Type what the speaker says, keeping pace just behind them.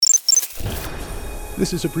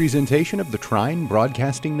This is a presentation of the Trine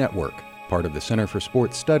Broadcasting Network, part of the Center for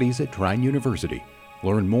Sports Studies at Trine University.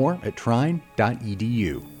 Learn more at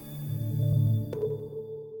trine.edu.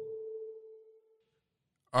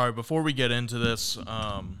 All right, before we get into this,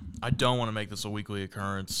 I don't want to make this a weekly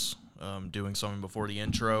occurrence, doing something before the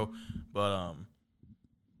intro, but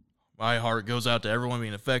my heart goes out to everyone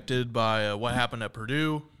being affected by what happened at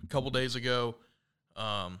Purdue a couple days ago.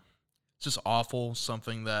 It's just awful,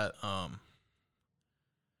 something that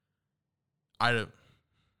I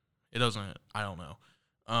don't know.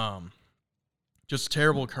 Just a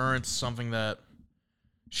terrible occurrence, something that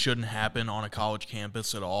shouldn't happen on a college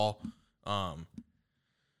campus at all. And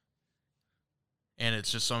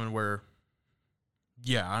it's just something where,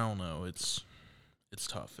 I don't know. It's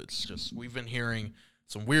tough. It's just, we've been hearing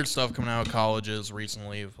some weird stuff coming out of colleges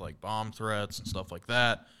recently of like bomb threats and stuff like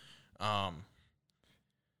that.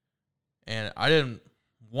 And I didn't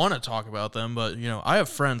want to talk about them, but, I have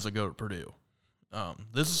friends that go to Purdue.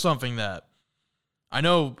 This is something that I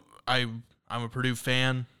know I'm a Purdue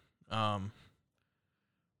fan, but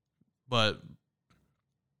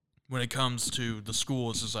when it comes to the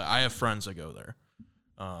school, it's just like I have friends that go there.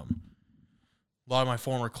 A lot of my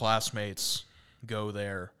former classmates go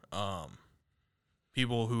there.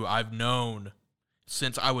 People who I've known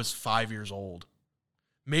since I was 5 years old,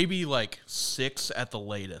 maybe like 6 at the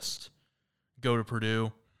latest, go to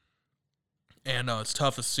Purdue. And it's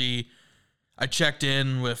tough to see. I checked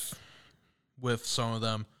in with some of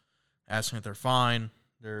them, asking if they're fine.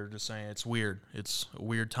 They're just saying it's weird. It's a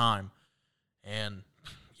weird time. And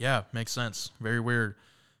yeah, makes sense. Very weird.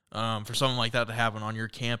 For something like that to happen on your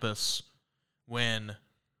campus when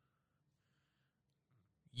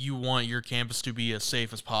you want your campus to be as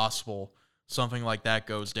safe as possible, something like that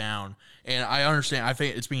goes down. And I understand. I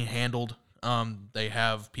think it's being handled. They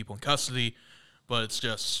have people in custody, but it's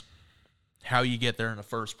just how you get there in the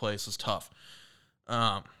first place is tough.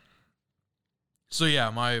 So yeah,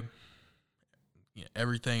 my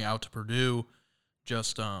everything out to Purdue.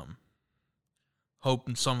 Just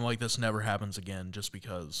hoping something like this never happens again, just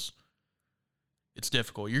because it's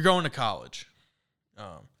difficult. You're going to college.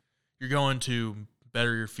 You're going to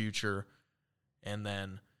better your future, and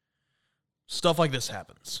then stuff like this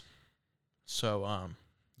happens. So,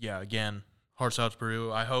 again, hearts out to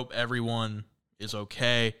Purdue. I hope everyone is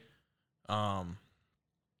okay.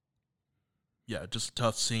 Just a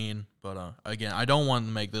tough scene. But, again, I don't want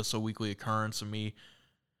to make this a weekly occurrence of me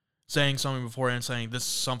saying something beforehand, saying this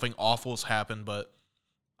something awful has happened, but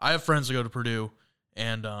I have friends that go to Purdue,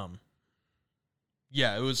 and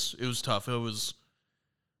it was tough. It was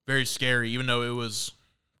very scary, even though it was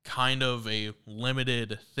kind of a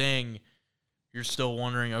limited thing. You're still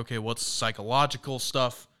wondering, okay, what's psychological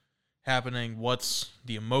stuff happening? What's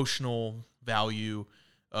the emotional value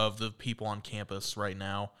of the people on campus right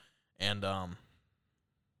now? And I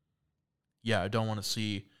don't want to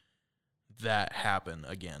see that happen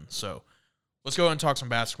again. So let's go ahead and talk some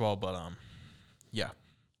basketball, but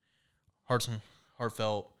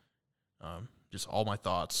heartfelt, just all my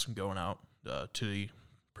thoughts going out to the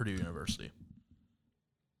Purdue University.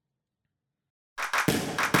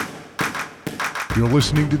 You're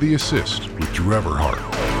listening to The Assist with Drew Everhart.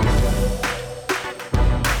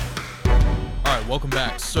 All right, welcome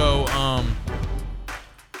back. So,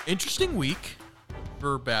 interesting week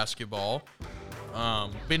for basketball.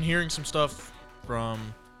 Been hearing some stuff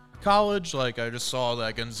from college. Like I just saw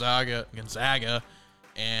that Gonzaga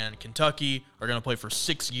and Kentucky are going to play for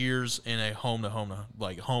 6 years in a home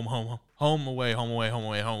away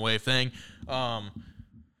thing.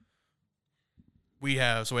 We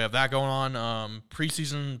have that going on.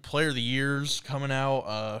 Preseason player of the year's coming out.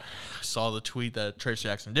 I saw the tweet that Trace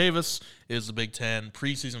Jackson Davis is the Big Ten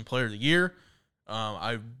preseason player of the year.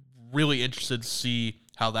 I'm really interested to see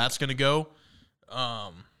how that's going to go.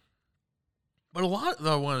 But a lot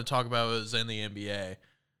that I want to talk about is in the NBA.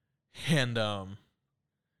 And,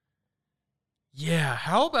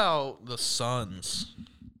 how about the Suns?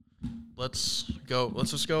 Let's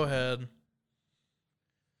just go ahead.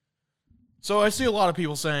 So I see a lot of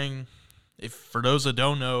people saying, for those that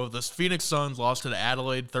don't know, the Phoenix Suns lost to the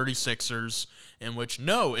Adelaide 36ers, in which,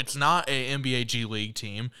 no, it's not a NBA G League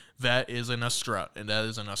team. That is an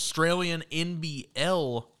Australian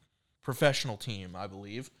NBL professional team, I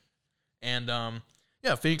believe. And,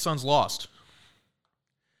 Phoenix Suns lost.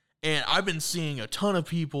 And I've been seeing a ton of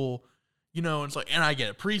people, it's like, and I get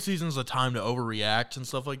it, preseason's a time to overreact and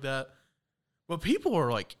stuff like that. But people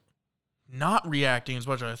are, like, not reacting as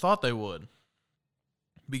much as I thought they would.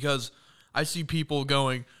 Because I see people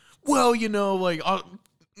going, well, the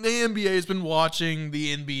NBA has been watching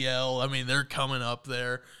the NBL. I mean, they're coming up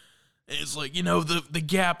there. It's like, the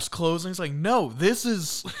gap's closing. It's like, no, this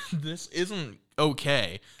isn't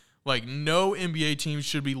okay. Like, no NBA team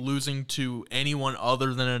should be losing to anyone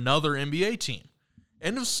other than another NBA team.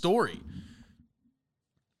 End of story.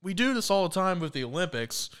 We do this all the time with the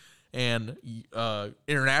Olympics and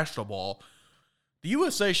international ball. The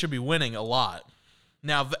USA should be winning a lot.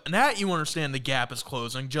 Now, that you understand the gap is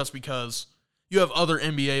closing just because you have other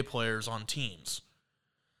NBA players on teams.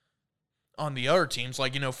 On the other teams,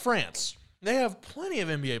 like, France, they have plenty of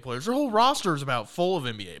NBA players. Their whole roster is about full of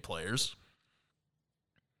NBA players.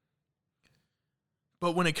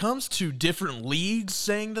 But when it comes to different leagues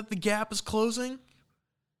saying that the gap is closing,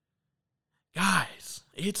 guys,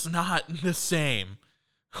 it's not the same.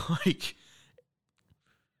 Like,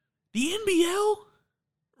 the NBL?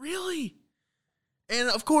 Really? And,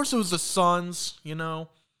 of course, it was the Suns, The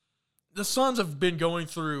Suns have been going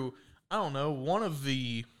through, one of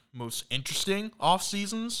the most interesting off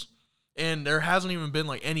seasons, and there hasn't even been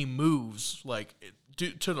any moves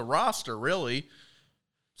to the roster really.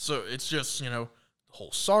 So it's just the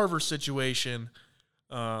whole Sarver situation,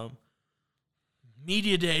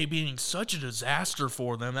 media day being such a disaster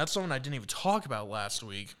for them. That's something I didn't even talk about last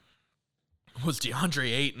week. Was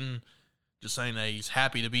DeAndre Ayton just saying that he's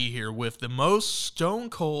happy to be here with the most stone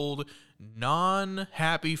cold,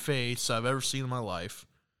 non-happy face I've ever seen in my life.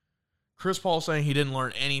 Chris Paul saying he didn't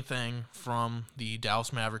learn anything from the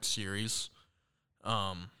Dallas Mavericks series.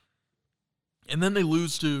 And then they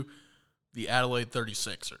lose to the Adelaide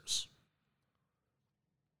 36ers.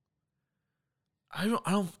 I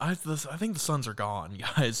think the Suns are gone,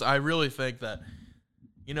 guys. I really think that,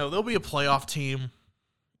 they'll be a playoff team.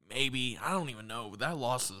 Maybe. I don't even know. That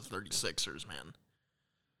loss to the 36ers, man.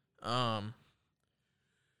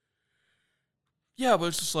 Yeah, but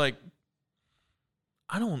it's just like,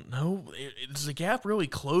 I don't know. Is the gap really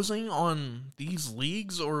closing on these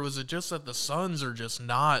leagues, or was it just that the Suns are just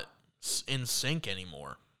not in sync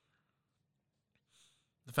anymore?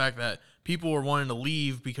 The fact that people were wanting to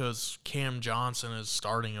leave because Cam Johnson is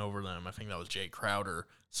starting over them. I think that was Jay Crowder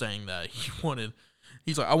saying that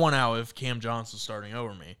he's like, I want out if Cam Johnson's starting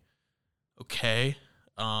over me. Okay.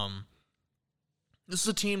 This is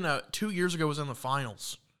a team that 2 years ago was in the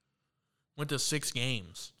finals. Went to 6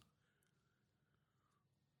 games.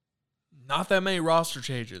 Not that many roster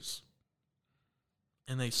changes.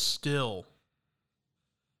 And they still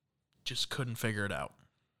just couldn't figure it out.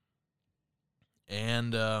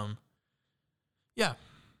 And, yeah.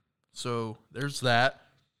 So, there's that.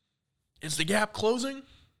 Is the gap closing?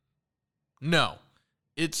 No.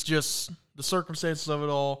 It's just the circumstances of it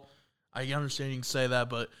all. I understand you can say that,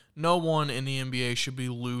 but no one in the NBA should be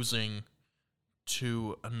losing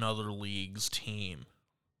to another league's team.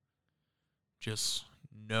 Just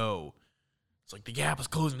no. It's like the gap is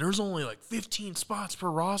closing. There's only 15 spots per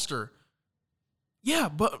roster. Yeah,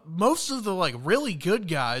 but most of the really good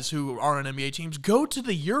guys who are on NBA teams go to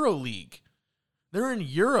the Euro League. They're in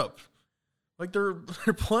Europe. They're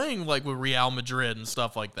playing with Real Madrid and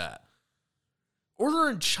stuff like that. Or they're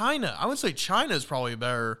in China. I would say China is probably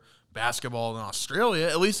better basketball than Australia,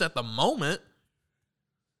 at least at the moment.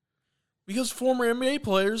 Because former NBA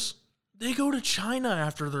players, they go to China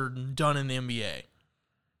after they're done in the NBA.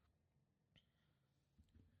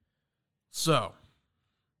 So,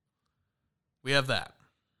 we have that.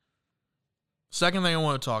 Second thing I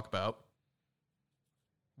want to talk about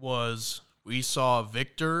was we saw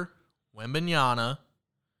Victor Wembanyama,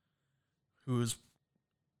 who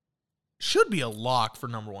should be a lock for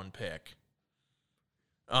number 1 pick.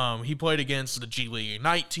 He played against the G League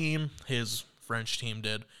Ignite team, his French team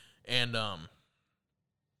did, and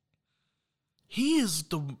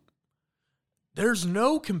there's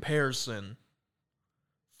no comparison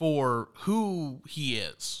for who he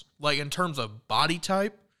is. In terms of body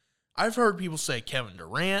type, I've heard people say Kevin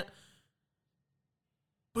Durant,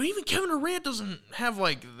 but even Kevin Durant doesn't have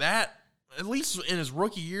that. At least in his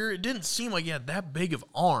rookie year, it didn't seem like he had that big of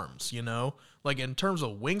arms, in terms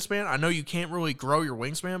of wingspan. I know you can't really grow your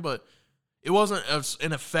wingspan, but it wasn't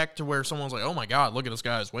an effect to where someone's like, oh my God, look at this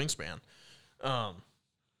guy's wingspan. Yeah,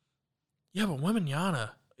 but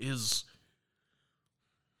Wembanyama is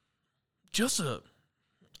just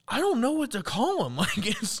I don't know what to call him.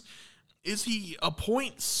 Is he a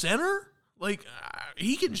point center?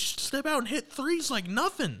 He can step out and hit threes like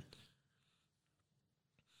nothing.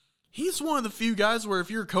 He's one of the few guys where if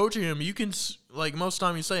you're coaching him, you can, most of the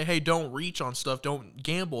time you say, hey, don't reach on stuff, don't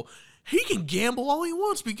gamble. He can gamble all he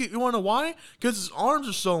wants. But you want to know why? Because his arms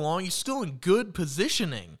are so long, he's still in good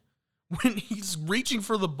positioning when he's reaching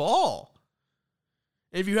for the ball.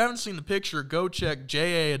 If you haven't seen the picture, go check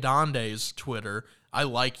J.A. Adonde's Twitter. I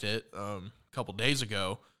liked it a couple days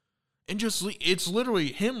ago. And it's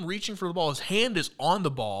literally him reaching for the ball. His hand is on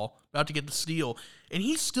the ball, about to get the steal, and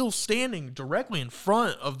he's still standing directly in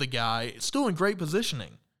front of the guy, still in great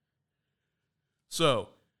positioning. So,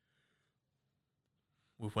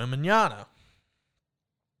 with Wembanyama,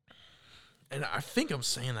 and I think I'm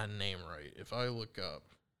saying that name right. If I look up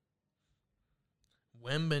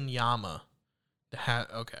Wembanyama,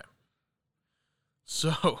 okay.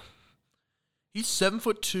 So, he's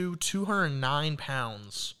 7'2", 209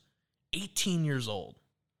 pounds, 18 years old.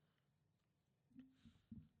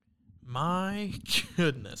 My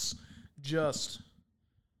goodness.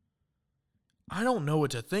 I don't know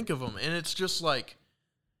what to think of him. And it's just like,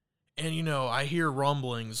 and I hear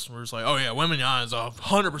rumblings where it's like, oh yeah, Wembanyama is a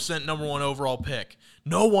 100% number 1 overall pick.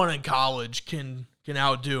 No one in college can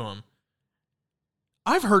outdo him.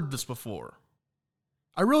 I've heard this before.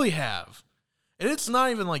 I really have. And it's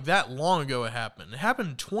not even like that long ago it happened. It happened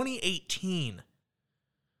in 2018.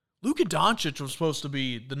 Luka Doncic was supposed to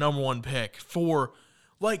be the number 1 pick for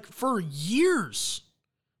years.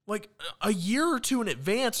 Like a year or two in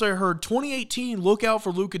advance, I heard 2018, look out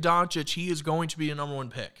for Luka Doncic. He is going to be a number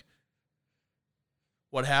 1 pick.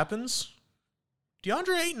 What happens?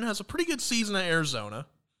 DeAndre Ayton has a pretty good season at Arizona.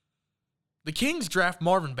 The Kings draft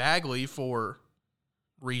Marvin Bagley for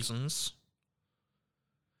reasons.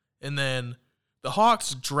 And then the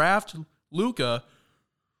Hawks draft Luka.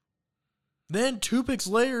 Then 2 picks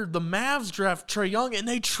later, the Mavs draft Trae Young, and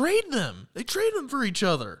they trade them. They trade them for each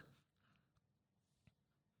other.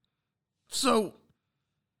 So,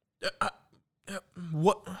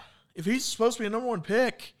 what if he's supposed to be a number 1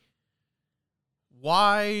 pick?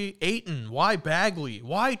 Why Ayton? Why Bagley?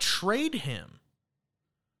 Why trade him?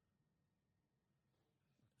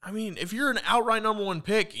 I mean, if you're an outright number 1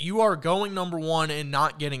 pick, you are going number 1 and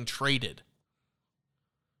not getting traded.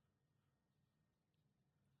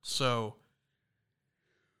 So,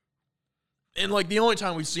 and the only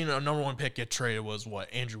time we've seen a number 1 pick get traded was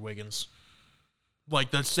Andrew Wiggins.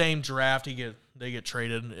 The same draft they get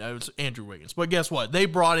traded. It was Andrew Wiggins. But guess what? They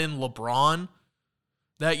brought in LeBron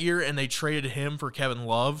that year and they traded him for Kevin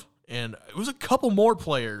Love. And it was a couple more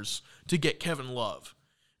players to get Kevin Love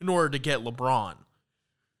in order to get LeBron.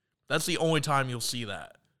 That's the only time you'll see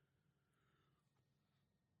that.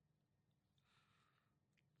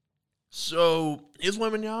 So, is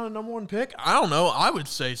Wembanyama a number 1 pick? I don't know. I would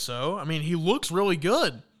say so. I mean, he looks really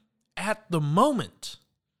good at the moment.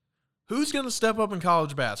 Who's going to step up in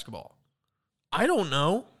college basketball? I don't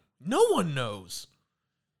know. No one knows.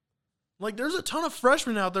 There's a ton of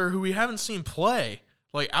freshmen out there who we haven't seen play,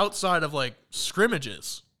 outside of,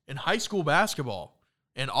 scrimmages in high school basketball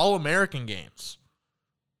and All-American games.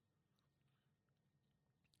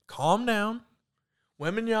 Calm down.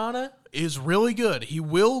 Wembanyama is really good. He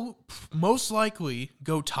will most likely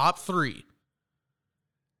go top 3.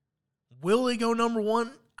 Will he go number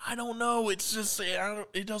 1? I don't know. It's just,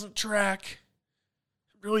 it doesn't track.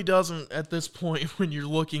 It really doesn't at this point when you're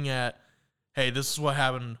looking at, hey, this is what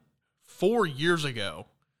happened 4 years ago,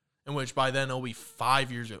 in which by then it'll be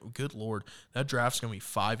 5 years ago. Good Lord, that draft's going to be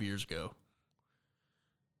 5 years ago.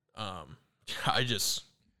 I'm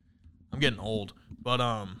getting old.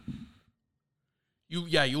 But,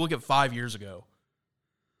 you look at 5 years ago,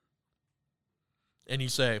 and you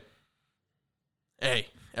say, hey,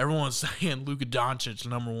 everyone's saying Luka Doncic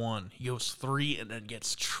number 1. He goes 3 and then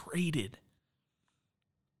gets traded.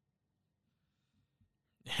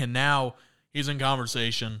 And now he's in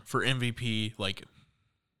conversation for MVP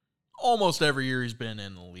almost every year he's been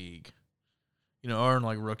in the league. Or in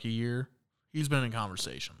rookie year, he's been in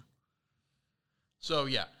conversation. So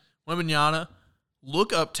yeah, Wembanyama,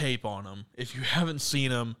 look up tape on him if you haven't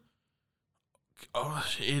seen him.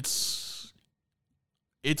 It's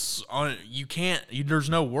on. You can't. There's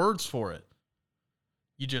no words for it.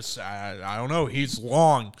 You just, I don't know. He's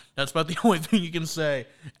long. That's about the only thing you can say,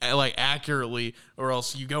 accurately, or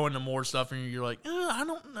else you go into more stuff and you're like, I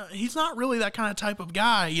don't know. He's not really that kind of type of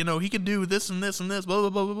guy. He can do this and this and this, blah,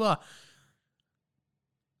 blah, blah, blah, blah.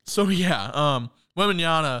 So, yeah,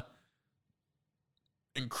 Wembanyama,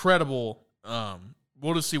 incredible.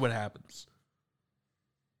 We'll just see what happens.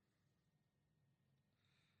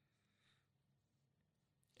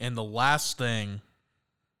 And the last thing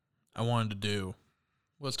I wanted to do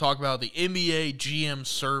was talk about the NBA GM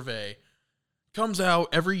survey. Comes out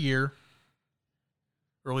every year,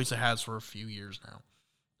 or at least it has for a few years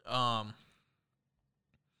now.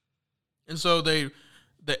 And so they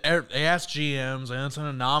ask GMs, and it's an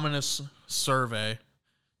anonymous survey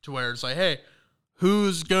to where it's like, hey,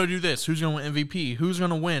 who's going to do this? Who's going to win MVP? Who's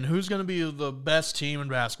going to win? Who's going to be the best team in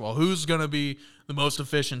basketball? Who's going to be the most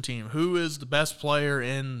efficient team? Who is the best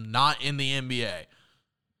player not in the NBA?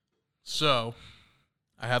 So,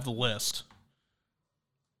 I have the list.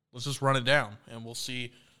 Let's just run it down, and we'll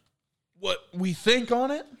see what we think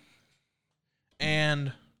on it,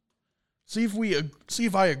 and see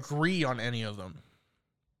if I agree on any of them.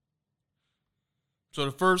 So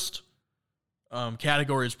the first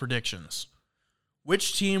category is predictions.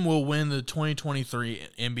 Which team will win the 2023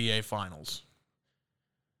 NBA Finals?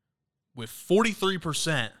 With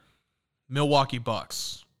 43%, Milwaukee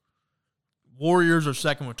Bucks. Warriors are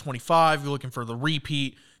second with 25. You're looking for the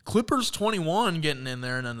repeat. Clippers 21 getting in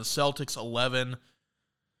there, and then the Celtics 11.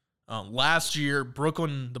 Last year,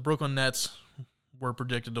 the Brooklyn Nets were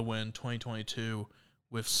predicted to win 2022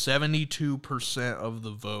 with 72% of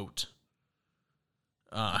the vote.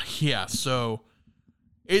 So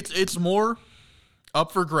it's more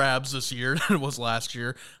up for grabs this year than it was last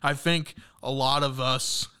year. I think a lot of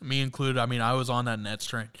us, me included, I was on that Nets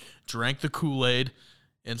train, drank the Kool-Aid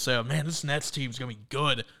and said, oh, man, this Nets team's going to be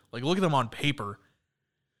good. Like, look at them on paper.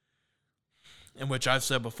 In which I've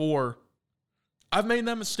said before, I've made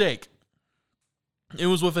that mistake. It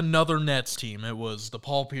was with another Nets team. It was the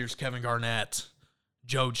Paul Pierce, Kevin Garnett,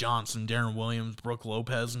 Joe Johnson, Darren Williams, Brooke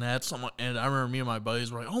Lopez Nets. And I remember me and my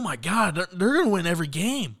buddies were like, oh my God, they're going to win every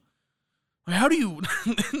game. Like, how do you,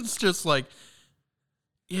 it's just like,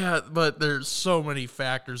 yeah, but there's so many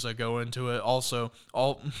factors that go into it. Also,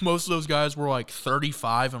 most of those guys were like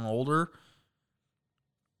 35 and older.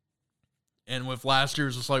 And with last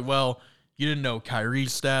year's, it's like, well, you didn't know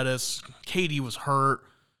Kyrie's status. KD was hurt.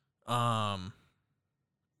 Harden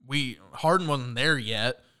wasn't there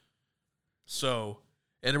yet. So,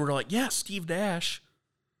 and we're like, yeah, Steve Nash.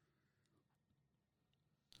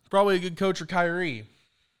 Probably a good coach for Kyrie.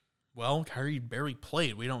 Well, Kyrie barely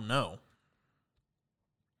played. We don't know.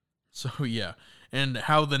 So, yeah. And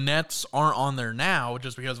how the Nets aren't on there now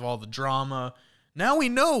just because of all the drama. Now we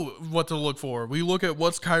know what to look for. We look at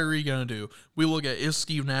what's Kyrie going to do. We look at, is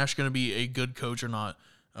Steve Nash going to be a good coach or not?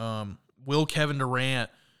 Will Kevin Durant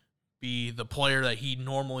be the player that he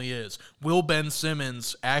normally is? Will Ben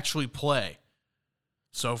Simmons actually play?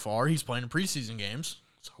 So far, he's playing in preseason games,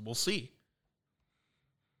 so we'll see.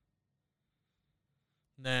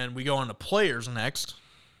 Then we go on to players next.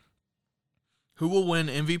 Who will win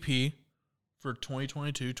MVP for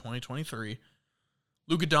 2022-2023?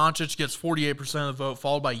 Luka Doncic gets 48% of the vote,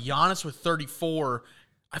 followed by Giannis with 34%.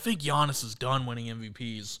 I think Giannis is done winning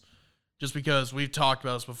MVPs just because we've talked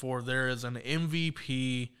about this before. There is an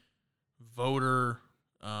MVP voter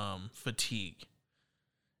fatigue.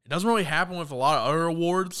 It doesn't really happen with a lot of other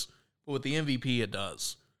awards, but with the MVP, it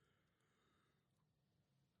does.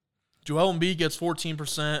 Joel Embiid gets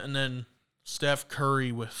 14%, and then Steph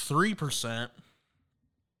Curry with 3%.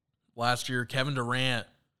 Last year, Kevin Durant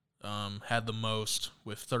had the most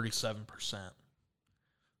with 37%.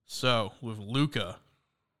 So, with Luka,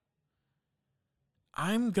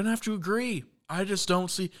 I'm going to have to agree. I just don't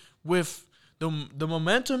see, with the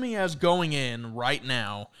momentum he has going in right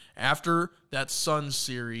now, after that Suns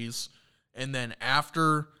series, and then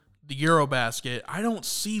after the Eurobasket, I don't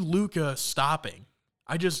see Luka stopping.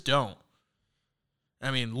 I just don't.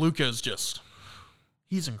 I mean, Luka's just,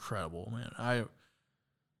 he's incredible, man.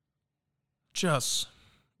 Just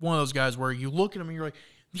one of those guys where you look at him and you're like,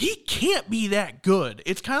 he can't be that good.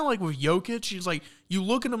 It's kind of like with Jokic. He's like, you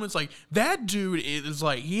look at him, it's like, that dude is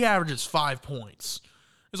like, he averages 5 points.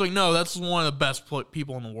 It's like, no, that's one of the best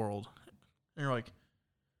people in the world. And you're like,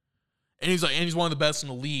 and he's one of the best in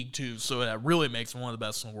the league too, so that really makes him one of the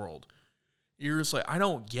best in the world. You're just like, I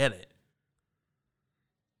don't get it.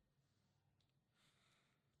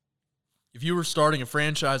 If you were starting a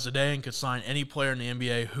franchise today and could sign any player in the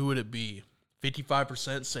NBA, who would it be?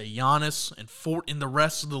 55% say Giannis, and in the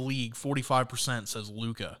rest of the league, 45% says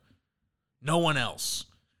Luka. No one else.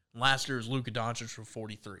 Last year was Luka Doncic for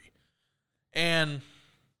 43. And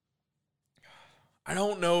I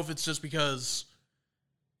don't know if it's just because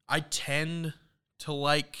I tend to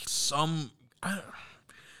like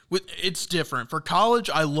it's different. For college,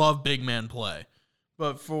 I love big man play.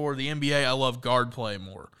 But for the NBA, I love guard play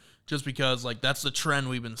more. Just because, like, that's the trend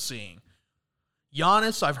we've been seeing.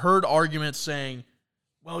 Giannis, I've heard arguments saying,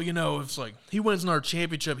 well, you know, it's like, he wins another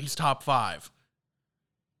championship, he's top 5.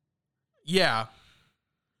 Yeah.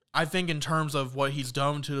 I think in terms of what he's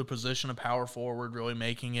done to the position of power forward, really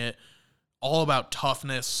making it all about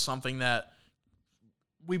toughness, something that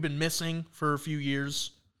we've been missing for a few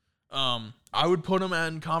years. I would put him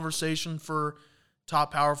in conversation for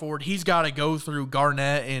top power forward. He's got to go through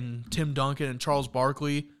Garnett and Tim Duncan and Charles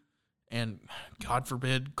Barkley and, God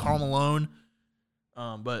forbid, Karl Malone.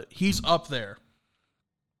 But he's up there.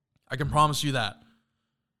 I can promise you that.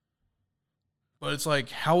 But it's like,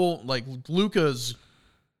 Luka's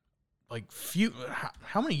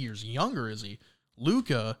how many years younger is he?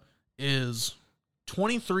 Luka is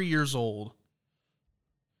 23 years old.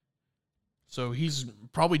 So he's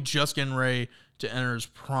probably just getting ready to enter his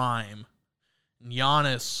prime. And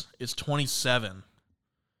Giannis is 27.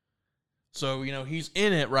 So, he's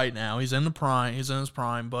in it right now. He's in the prime. He's in his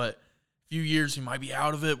prime, but a few years he might be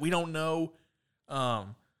out of it. We don't know.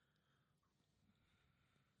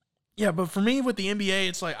 Yeah, but for me with the NBA,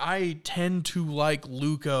 it's like I tend to like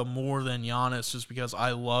Luka more than Giannis just because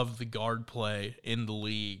I love the guard play in the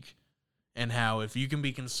league and how if you can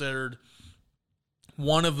be considered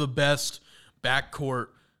one of the best backcourt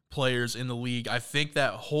players in the league, I think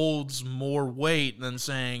that holds more weight than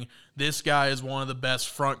saying this guy is one of the best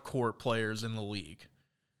front court players in the league.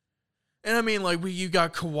 And I mean, you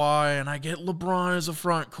got Kawhi, and I get LeBron as a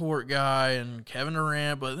front court guy, and Kevin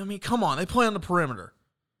Durant, but I mean, come on, they play on the perimeter.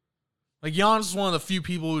 Giannis is one of the few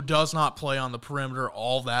people who does not play on the perimeter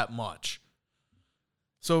all that much.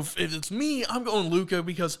 So if it's me, I'm going Luka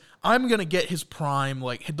because I'm going to get his prime,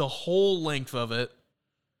 the whole length of it.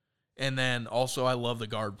 And then also I love the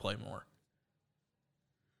guard play more.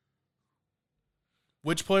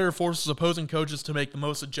 Which player forces opposing coaches to make the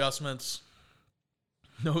most adjustments?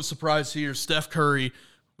 No surprise here. Steph Curry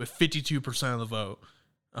with 52% of the vote.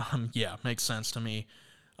 Yeah, makes sense to me.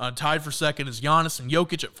 Tied for second is Giannis and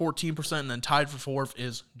Jokic at 14%, and then tied for fourth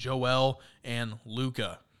is Joel and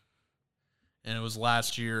Luka. And it was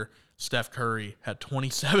last year, Steph Curry had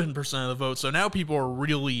 27% of the vote. So now people are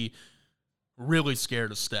really, really scared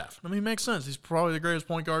of Steph. I mean, it makes sense. He's probably the greatest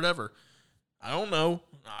point guard ever. I don't know.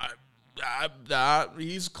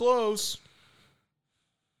 He's close.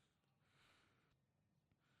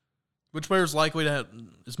 Which player is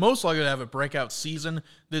most likely to have a breakout season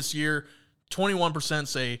this year? 21%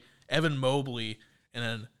 say Evan Mobley, and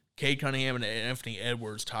then Cade Cunningham and Anthony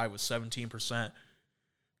Edwards tied with 17%.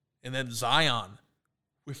 And then Zion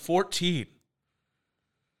with 14%.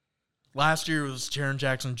 Last year was Jaren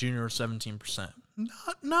Jackson Jr. with 17%.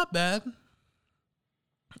 Not bad.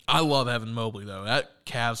 I love Evan Mobley, though. That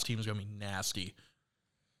Cavs team is going to be nasty.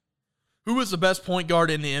 Who was the best point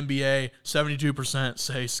guard in the NBA? 72%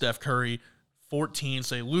 say Steph Curry. 14%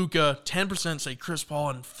 say Luka. 10% say Chris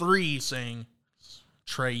Paul. And 3% saying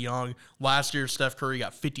Trae Young. Last year, Steph Curry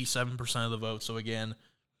got 57% of the vote. So, again,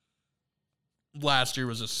 last year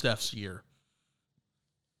was a Steph's year.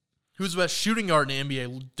 Who's the best shooting guard in the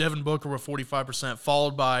NBA? Devin Booker with 45%,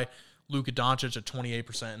 followed by Luka Doncic at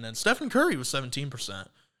 28%. And then Stephen Curry with 17%.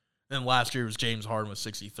 Then last year was James Harden with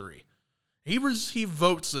 63%. He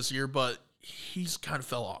votes this year, but he's kind of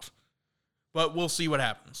fell off. But we'll see what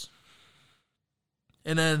happens.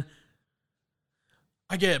 And then,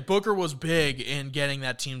 I get it, Booker was big in getting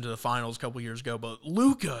that team to the finals a couple years ago, but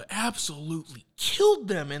Luka absolutely killed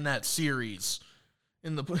them in that series,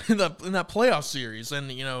 in that playoff series.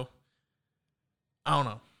 And, I don't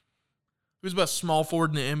know. Who's the best small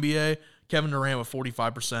forward in the NBA? Kevin Durant with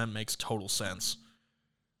 45% makes total sense.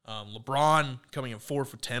 LeBron coming in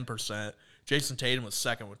fourth with 10%. Jason Tatum was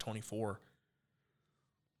second with 24%.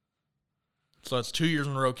 So that's 2 years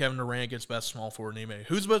in a row Kevin Durant gets best small forward in the NBA.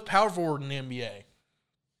 Who's the best power forward in the NBA?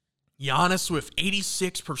 Giannis with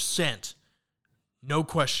 86%. No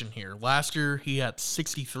question here. Last year, he had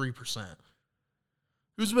 63%.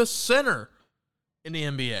 Who's the best center in the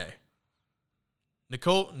NBA?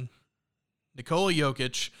 Nikola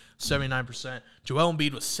Jokic, 79%. Joel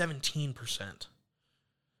Embiid was 17%.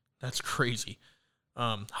 That's crazy.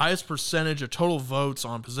 Highest percentage of total votes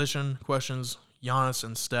on position questions, Giannis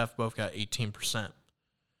and Steph both got 18%.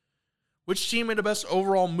 Which team made the best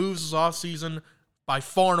overall moves this offseason? By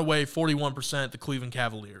far and away, 41%, the Cleveland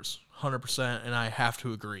Cavaliers. 100%, and I have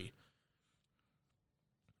to agree.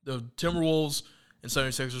 The Timberwolves and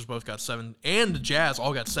 76ers both got 7%, and the Jazz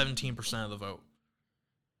all got 17% of the vote.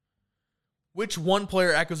 Which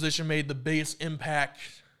one-player acquisition made the biggest impact?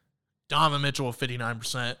 Donovan Mitchell with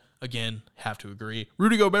 59%. Again, have to agree.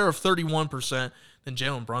 Rudy Gobert with 31%. Then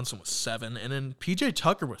Jalen Brunson with 7%. And then PJ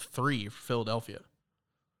Tucker with 3% for Philadelphia.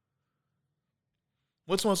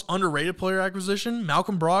 What's the most underrated player acquisition?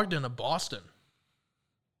 Malcolm Brogdon of Boston.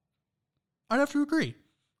 I'd have to agree.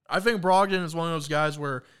 I think Brogdon is one of those guys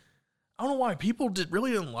where, I don't know why, people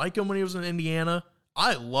really didn't like him when he was in Indiana.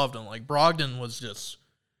 I loved him. Brogdon was just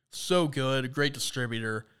so good, a great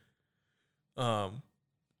distributor. Yeah,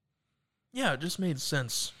 it just made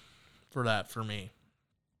sense for that for me.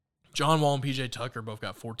 John Wall and PJ Tucker both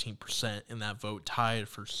got 14% in that vote, tied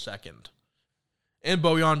for second. And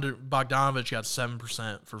Bojan Bogdanovic got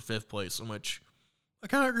 7% for fifth place, in which I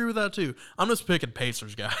kind of agree with that too. I'm just picking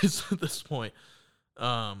Pacers, guys, at this point.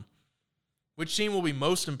 Which team will be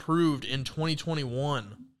most improved in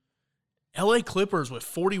 2021? LA Clippers with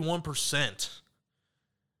 41%.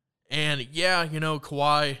 And yeah,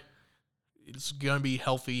 Kawhi is going to be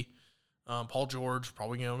healthy. Paul George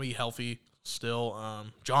probably going to be healthy still.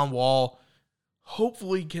 John Wall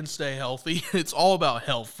hopefully can stay healthy. It's all about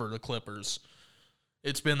health for the Clippers.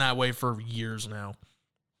 It's been that way for years now.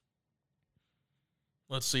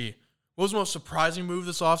 Let's see. What was the most surprising move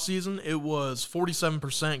this offseason? It was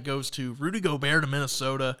 47% goes to Rudy Gobert to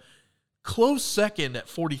Minnesota. Close second at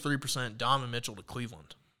 43%, Donovan Mitchell to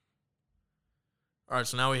Cleveland. All right,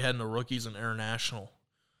 so now we head into rookies and international.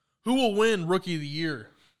 Who will win Rookie of the Year?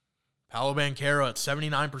 Paolo Banchero at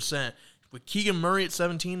 79%, with Keegan Murray at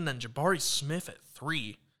 17%, and then Jabari Smith at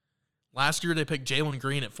 3%. Last year, they picked Jalen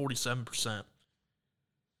Green at 47%.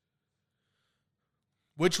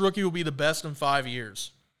 Which rookie will be the best in 5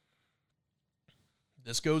 years?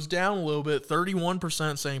 This goes down a little bit.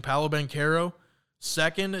 31% saying Paolo Banchero.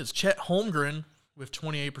 Second is Chet Holmgren with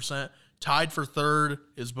 28%. Tied for third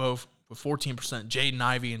is both with 14%, Jaden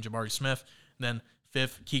Ivey and Jabari Smith. And then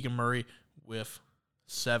fifth, Keegan Murray with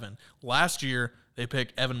 7%. Last year, they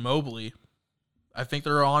picked Evan Mobley. I think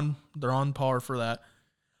they're on par for that.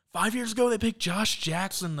 5 years ago, they picked Josh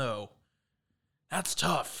Jackson, though. That's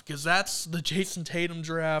tough, because that's the Jason Tatum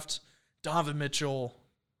draft, Donovan Mitchell,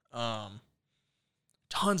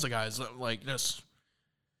 tons of guys like this,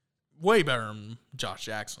 way better than Josh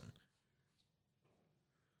Jackson.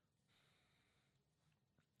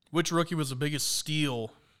 Which rookie was the biggest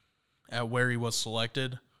steal at where he was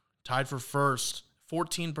selected? Tied for first,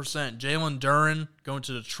 14%. Jalen Duren going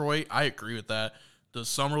to Detroit. I agree with that. The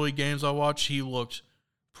Summer League games I watched, he looked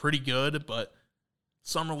pretty good, but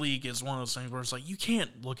Summer League is one of those things where it's like, you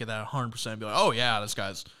can't look at that 100% and be like, oh, yeah, this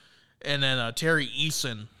guy's. And then Terry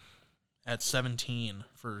Eason at 17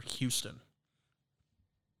 for Houston.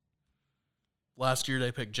 Last year,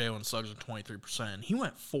 they picked Jalen Suggs at 23%. He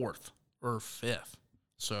went 4th or 5th.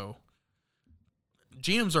 So,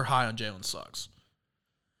 GMs are high on Jalen Suggs.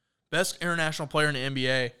 Best international player in the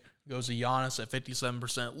NBA goes to Giannis at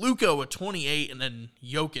 57%. Luka at 28%, and then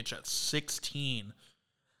Jokic at 16%.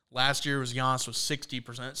 Last year was Giannis with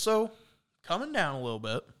 60%. So, coming down a little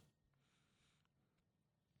bit.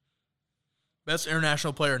 Best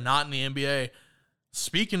international player not in the NBA.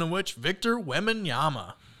 Speaking of which, Victor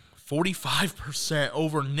Wembanyama, 45%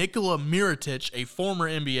 over Nikola Mirotic, a former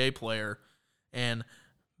NBA player, and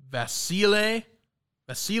Vasilije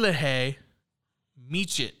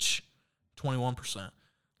Micic, 21%.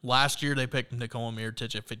 Last year, they picked Nikola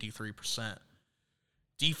Mirotic at 53%.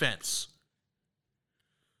 Defense.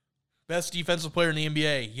 Best defensive player in the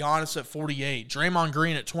NBA, Giannis at 48%, Draymond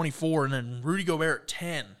Green at 24%, and then Rudy Gobert at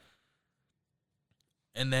 10%.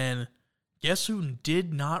 And then, guess who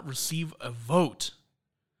did not receive a vote?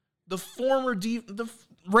 The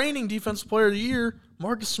reigning defensive player of the year,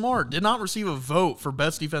 Marcus Smart, did not receive a vote for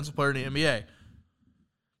best defensive player in the NBA.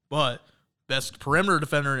 But best perimeter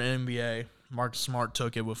defender in the NBA, Marcus Smart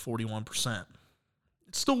took it with 41%.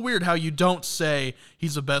 It's still weird how you don't say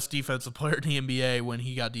he's the best defensive player in the NBA when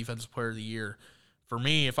he got defensive player of the year. For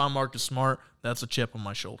me, if I'm Marcus Smart, that's a chip on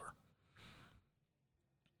my shoulder.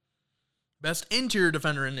 Best interior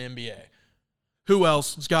defender in the NBA. Who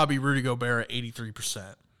else? It's got to be Rudy Gobert at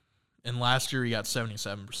 83%. And last year, he got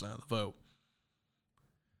 77% of the vote.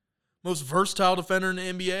 Most versatile defender in the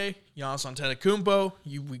NBA, Giannis Antetokounmpo,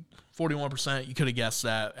 41%. You could have guessed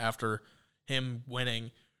that after him winning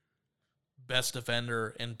best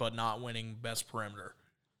defender but not winning best perimeter.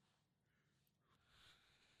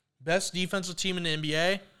 Best defensive team in the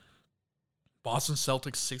NBA, Boston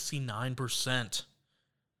Celtics, 69%.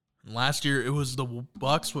 And last year, it was the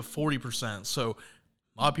Bucks with 40%. So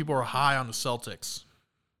a lot of people are high on the Celtics.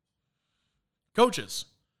 Coaches.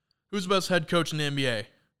 Who's the best head coach in the NBA?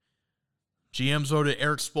 GMs voted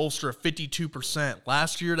Eric Spoelstra at 52%.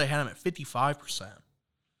 Last year, they had him at 55%.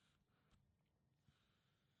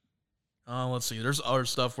 Let's see. There's other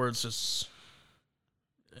stuff where it's just,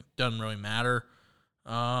 it doesn't really matter.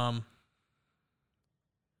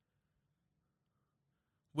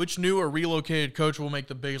 Which new or relocated coach will make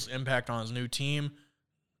the biggest impact on his new team?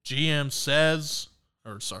 GM says,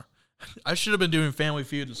 I should have been doing Family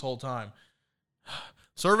Feud this whole time.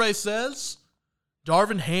 Survey says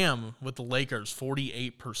Darvin Ham with the Lakers,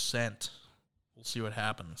 48%. We'll see what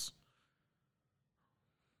happens.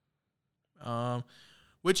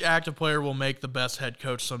 Which active player will make the best head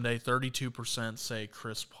coach someday? 32% say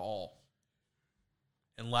Chris Paul.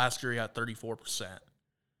 And last year he got 34%.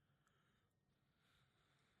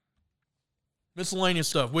 Miscellaneous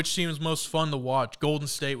stuff. Which team is most fun to watch? Golden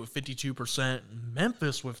State with 52%,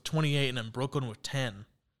 Memphis with 28%, and then Brooklyn with 10%.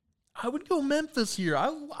 I would go Memphis here.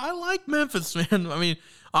 I like Memphis, man. I mean,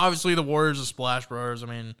 obviously the Warriors are Splash Brothers. I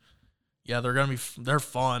mean, yeah, they're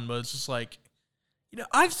fun, but it's just like,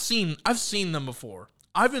 I've seen them before.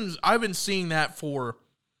 I've been seeing that for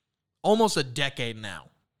almost a decade now.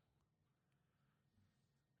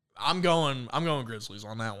 I'm going Grizzlies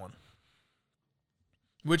on that one.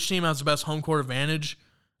 Which team has the best home court advantage?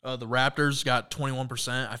 The Raptors got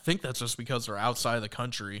 21%. I think that's just because they're outside of the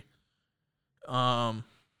country.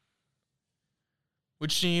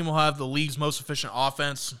 Which team will have the league's most efficient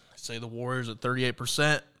offense? I say the Warriors at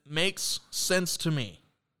 38%. Makes sense to me.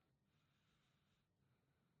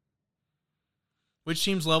 Which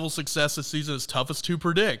team's level of success this season is toughest to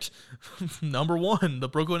predict? Number 1, the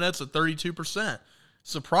Brooklyn Nets at 32%.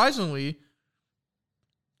 Surprisingly,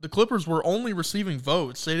 the Clippers were only receiving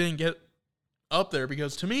votes. They didn't get up there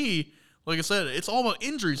because, to me, like I said, it's all about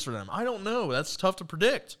injuries for them. I don't know. That's tough to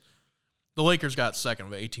predict. The Lakers got second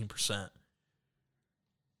with 18%.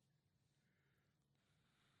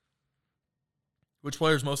 Which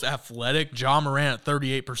player is most athletic? Ja Morant at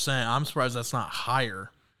 38%. I'm surprised that's not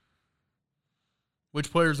higher.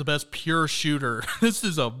 Which player is the best pure shooter? This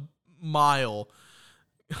is a mile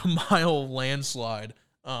landslide.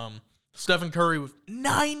 Stephen Curry with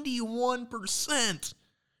 91%.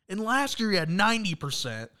 And last year he had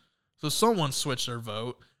 90%. So someone switched their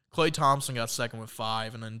vote. Klay Thompson got second with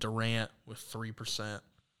 5%, and then Durant with 3%.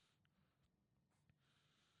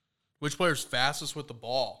 Which player's fastest with the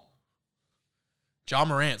ball? Ja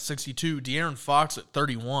Morant, 62. De'Aaron Fox at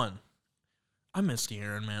 31. I miss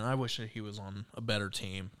De'Aaron, man. I wish that he was on a better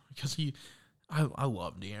team because I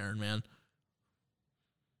love De'Aaron, man.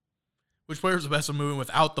 Which player is the best at moving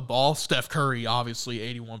without the ball? Steph Curry, obviously,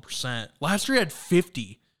 81%. Last year he had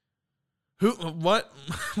 50. What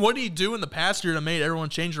did he do in the past year that made everyone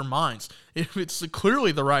change their minds? It's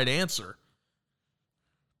clearly the right answer.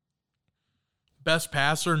 Best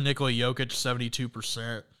passer, Nikola Jokic,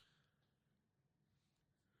 72%.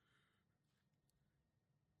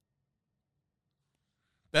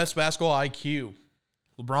 Best basketball IQ,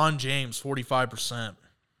 LeBron James, 45%.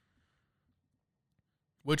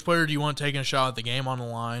 Which player do you want taking a shot at the game on the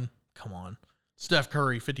line? Come on. Steph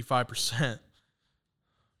Curry, 55%.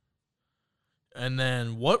 And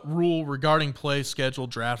then what rule regarding play, schedule,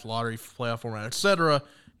 draft, lottery, playoff format, etc.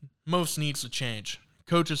 most needs to change?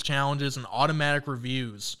 Coaches' challenges and automatic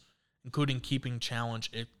reviews, including keeping challenge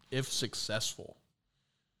if successful.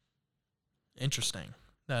 Interesting.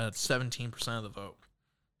 That's 17% of the vote.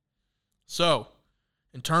 So,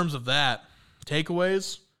 in terms of that,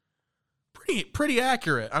 takeaways, pretty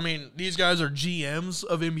accurate. I mean, these guys are GMs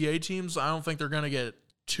of NBA teams. I don't think they're going to get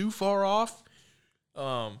too far off.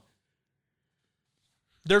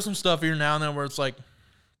 There's some stuff here now and then where it's like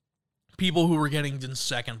people who were getting in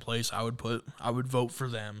second place, I would vote for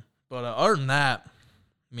them. But other than that,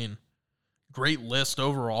 I mean, great list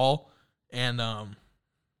overall. And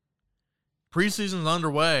preseason's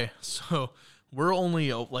underway, so we're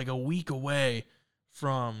only like a week away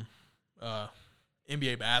from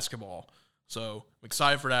NBA basketball. So I'm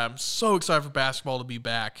excited for that. I'm so excited for basketball to be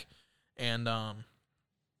back. And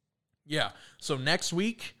yeah, so next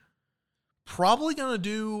week, probably going to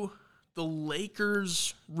do the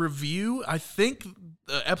Lakers review. I think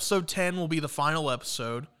episode 10 will be the final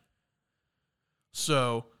episode.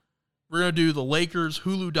 So we're going to do the Lakers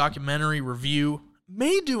Hulu documentary review.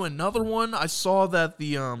 May do another one. I saw that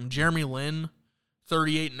the Jeremy Lin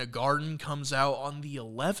 38 in the Garden comes out on the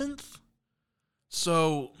 11th.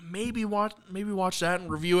 So maybe watch that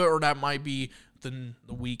and review it, or that might be the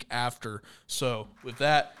week after. So with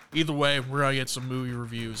that, either way, we're going to get some movie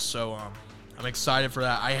reviews. So I'm excited for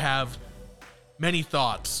that. I have many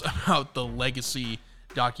thoughts about the Legacy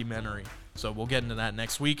documentary. So we'll get into that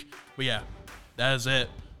next week. But yeah, that is it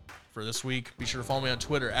for this week. Be sure to follow me on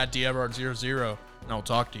Twitter at DeEverard00, and I'll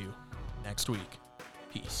talk to you next week.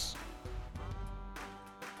 Peace.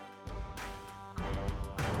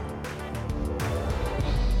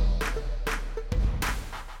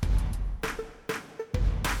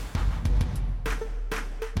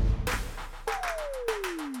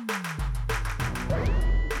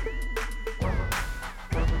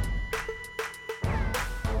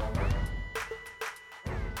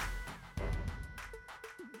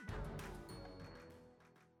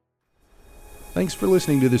 Thanks for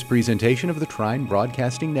listening to this presentation of the Trine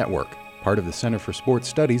Broadcasting Network, part of the Center for Sports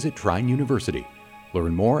Studies at Trine University.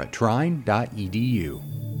 Learn more at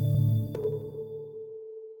trine.edu.